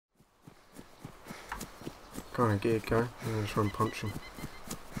Go on, get it going. I'm gonna try and punch him.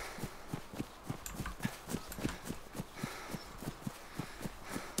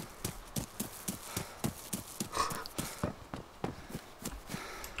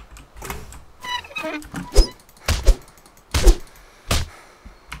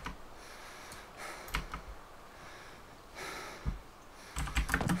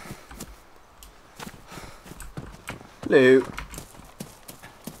 Hello.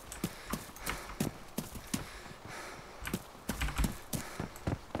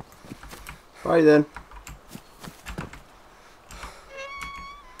 Bye then.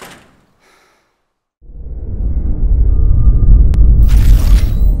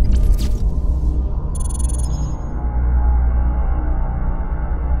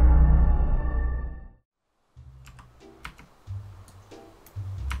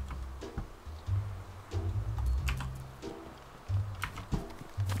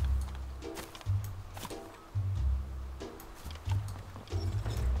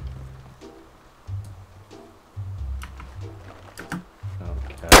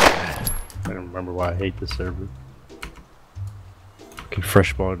 I don't remember why I hate this server. Okay,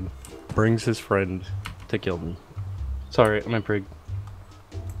 Freshbond brings his friend to kill me. Sorry, I'm in Prig.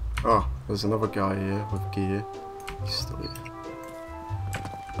 Oh, there's another guy here with gear. He's still here.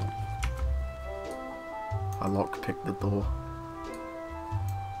 I lockpicked the door.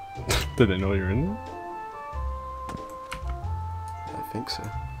 Did they know you're in there? I think so.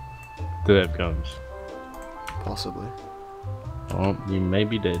 Do they have guns? Possibly. Oh, you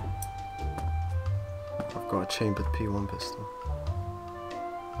maybe did. I've got a chambered P1 pistol.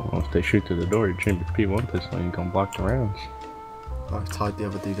 Well, if they shoot through the door, you chamber P1 pistol and you can block the rounds. I've tied the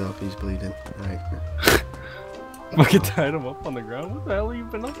other dude up, he's bleeding. Alright. Fucking tied him up on the ground? What the hell have you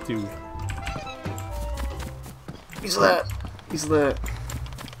been up to? He's there! He's there!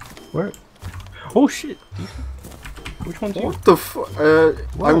 Where? Oh shit! Which one's you? What the fuck?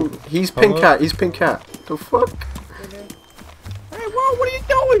 He's pink cat, he's pink cat. The fuck? Hey, whoa, what are you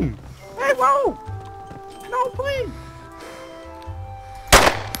doing? Hey, whoa! No, please!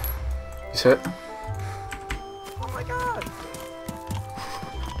 He's hit. Oh my god!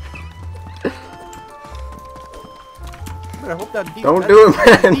 I hope that deep. Don't do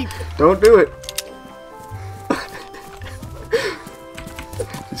it, man! Don't do it!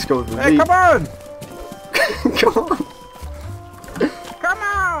 He's going with Hey, me. come on! Come on! Come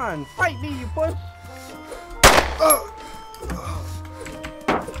on! Fight me, you puss!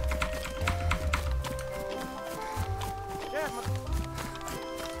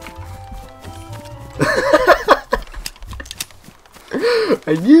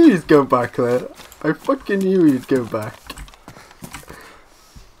 I knew he'd go back there. I fucking knew he'd go back.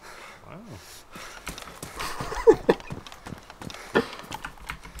 Wow.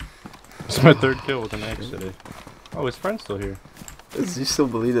 It's my third kill with an axe today. Oh, his friend's still here. Is he still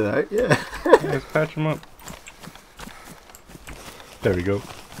bleeding out? Yeah. Yeah, let's patch him up. There we go.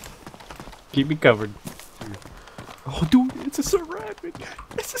 Keep me covered. Oh, dude, it's a Sir Rabbit!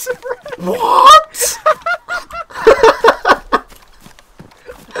 It's a Sir Rabbit! What?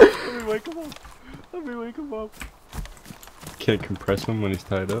 Let me wake him up. Let me wake him up. Can't compress him when he's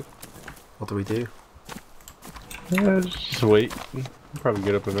tied up. What do we do? Yeah, just wait. He'll probably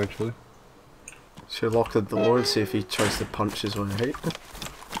get up eventually. Should I lock the door and see if he tries to punch his way out?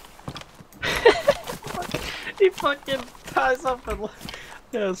 He fucking ties up and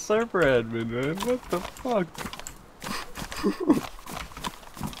yeah, server admin, man. What the fuck?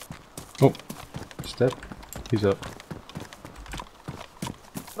 Oh, step. He's up.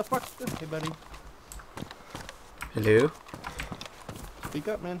 What the fuck's this? Hey, buddy. Hello? Speak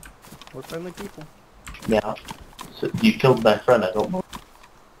up, man. We're friendly people. Yeah. So you killed my friend, I don't know.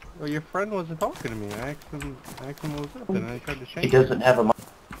 Well, your friend wasn't talking to me. I asked him what was up, and I tried to change. He doesn't have a mic.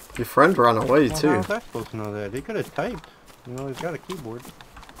 Your friend ran away Well, too. how was I supposed to know that? He could have typed. You know, he's got a keyboard.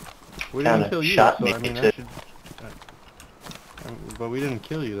 We didn't kill you, shot so me I mean, too. I should. But we didn't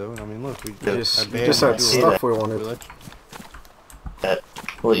kill you though. I mean, look, we You just just had stuff we wanted.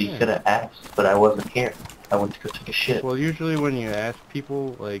 Well, you could have asked, but I wasn't here. I went to go take a shit. Well, usually when you ask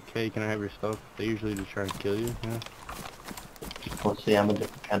people, like, hey, can I have your stuff? They usually just try and kill you, you know? Well, see, I'm a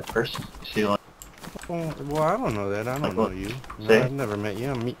different kind of person. See, like, Well, I don't know that. I don't know you. No, See? I've never met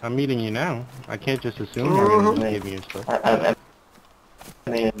you. I'm meeting you now. I can't just assume you're going to give me your stuff. I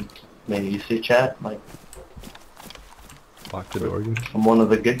mean, maybe you see chat, like, Lock the door again. I'm one of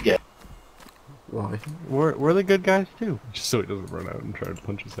the good guys. Why? We're the good guys, too. Just so he doesn't run out and try to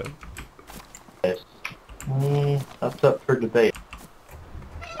punch his head. That's up for debate.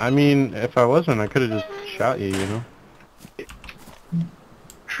 I mean, if I wasn't, I could have just shot you, you know?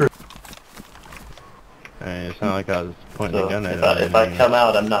 True. Hey, It's not like I was pointing So a gun at if I come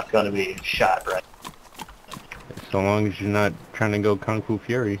out, I'm not going to be shot, right? So long as you're not trying to go Kung Fu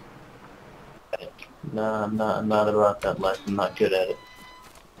Fury. No, I'm not about that life. I'm not good at it.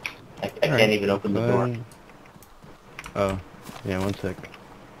 I can't even open the door. Oh, yeah, one sec.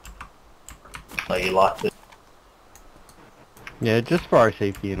 Oh, you locked it. Yeah, just for our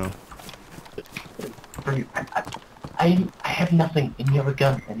safety, you know. I have nothing, and you have a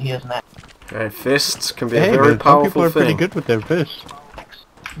gun, and he has an axe. Fists can be Hey, a very man, some powerful people are thing. pretty good with their fists.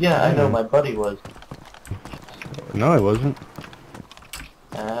 Yeah, I know, my buddy was. No, I wasn't.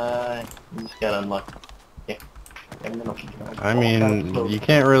 You just got unlucky. Yeah. I mean, you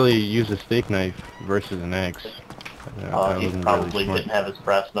can't really use a steak knife versus an axe. He probably didn't have his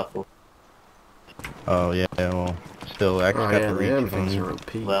brass knuckles. Oh, yeah, well, still, axe got the reach them on things you. are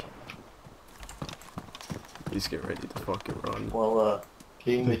OP. Well, Just get ready to fucking run. well,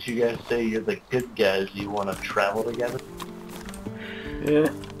 being that you guys say you're the good guys, you want to travel together? Yeah,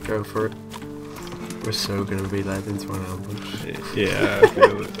 go for it. We're so gonna be led into an ambush. Yeah, I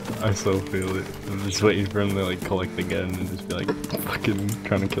feel it. I so feel it. I'm just waiting for him to, like, collect the gun and just be, like, fucking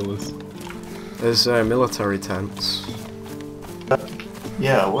trying to kill us. There's military tents.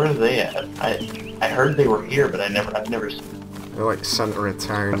 Yeah, where are they at? I heard they were here, but I've never seen They're like center of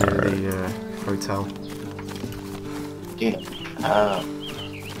town near the hotel.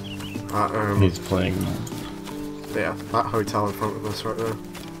 them. He's playing. Yeah, that hotel in front of us right there.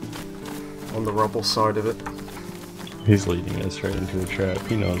 On the rubble side of it. He's leading us right into a trap.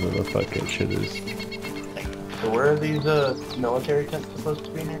 He knows where the fuck that shit is. So where are these military tents supposed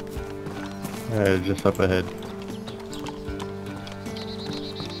to be near? Just up ahead.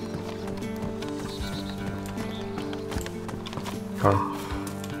 Car.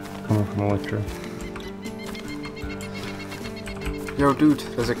 Coming from Electra. Yo dude,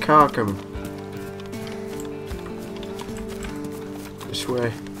 there's a car coming. This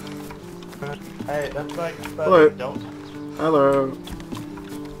way. Hey, that's right. Hello. Don't. Hello.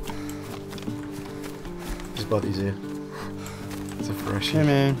 His buddy's here. It's a freshie. Hey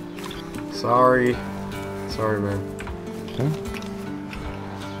man. Sorry. Sorry man. Okay.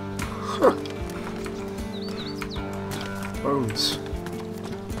 Huh. Bones.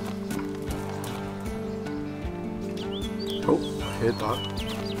 Oh, I heard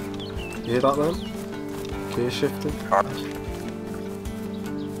that. You hear that then? Gear shifting. Cars.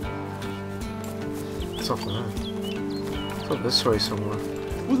 It's up there. It's up this way somewhere.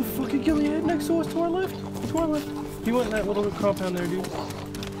 Where the fuck is Gilead next to us? To our left? To our left. He went in that little compound there, dude.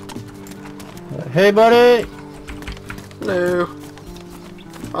 Hey, buddy! Hello.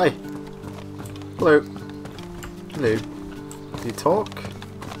 Hi. Hello. Hello. Do you talk?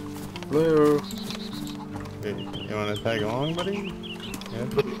 Hello. Hey, you wanna tag along, buddy?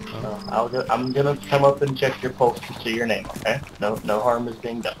 Yeah? I'm gonna come up and check your pulse to see your name, okay? No harm is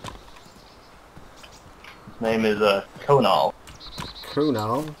being done. His name is Konal.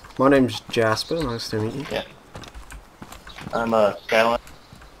 Kunal. My name's Jasper. Nice to meet you. Yeah. I'm Skyline.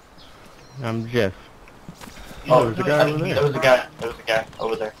 I'm Jeff. Oh, there's a guy over there. There was a guy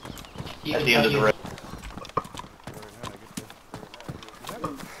over there. At the end of the road.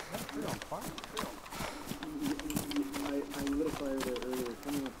 I lit a fire there earlier.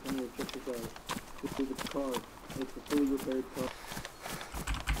 Coming up, check this out. This is a car. It's a fully repaired car.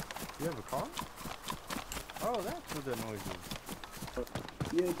 You have a car? Oh, that's what that noise is.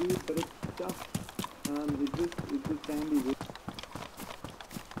 Yeah, dude, but it's stuff. Is this Sandy?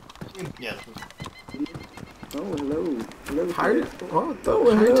 Yes. Oh, hello. Hello. How,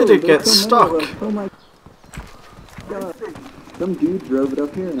 sir. how did it get There's so stuck? many of them. Oh my god. Some dude drove it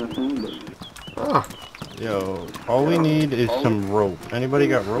up here and I found it. Ah, Yo, all we need is some rope. Anybody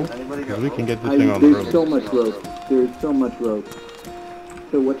got rope? Because we can get this thing on the There's road. so much rope. There's so much rope.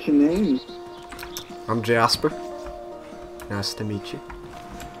 So what's your name? I'm Jasper. Nice to meet you.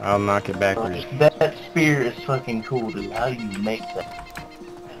 I'll knock it backwards. That spear is fucking cool, dude. How do you make that?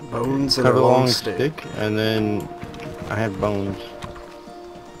 Bones and Have a a long long stick. stick, and then I have bones.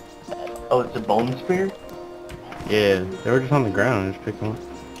 Oh, it's a bone spear? Yeah, they were just on the ground. I just picked them up.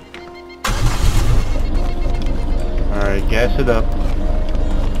 Alright, gas it up.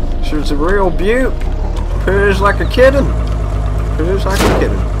 She's a real beaut. Purrs like a kitten. Purrs like a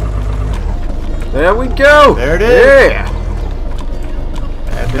kitten. There we go. There it is. Yeah.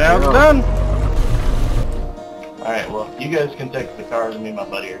 That's Good how it's job. done. Alright, well, you guys can take the cars and me and my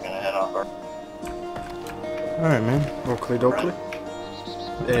buddy are gonna head off our... Alright, man. Oakley dokley.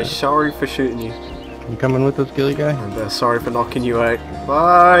 Sorry for shooting you. You coming with us, Gilly guy? And sorry for knocking you out.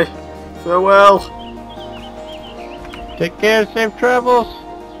 Bye. Farewell. Take care, safe travels.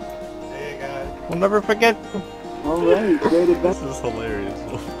 Hey, guys. We'll never forget. Alright, great This adventure. is hilarious.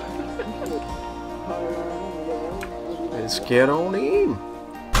 Let's get on in.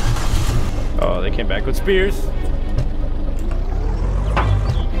 Oh, they came back with spears.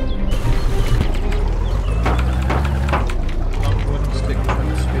 Wooden stick from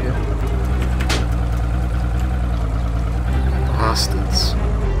the spear. Bastards.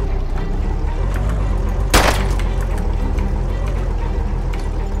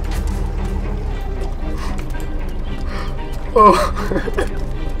 Oh.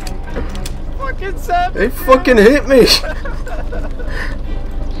 Fucking savage. They fucking hit me!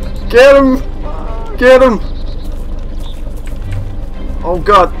 Get him! Get him! Oh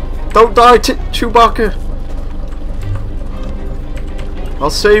god! Don't die, Chewbacca! I'll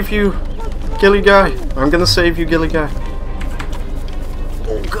save you, Gilly Guy. I'm gonna save you, Gilly Guy.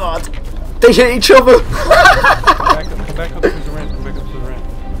 Oh god! They hit each other! Come back up to the ramp. Come back up to the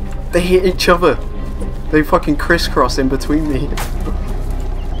ramp. They hit each other! They fucking crisscross in between me.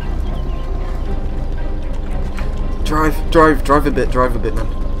 Drive a bit, man.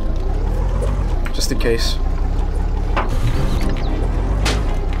 Just in case.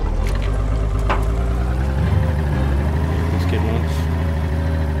 This kid once.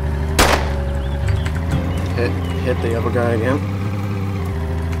 Hit the other guy again.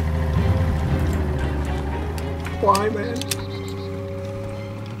 Why, man?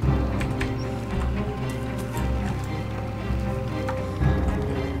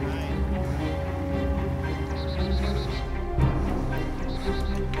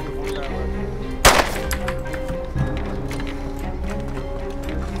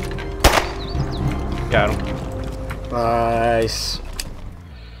 Got him. Nice.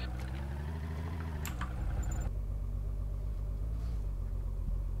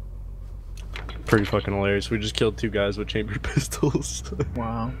 Pretty fucking hilarious. We just killed 2 guys with chamber pistols.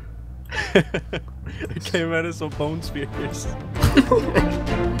 Wow. They came at us with bone spears.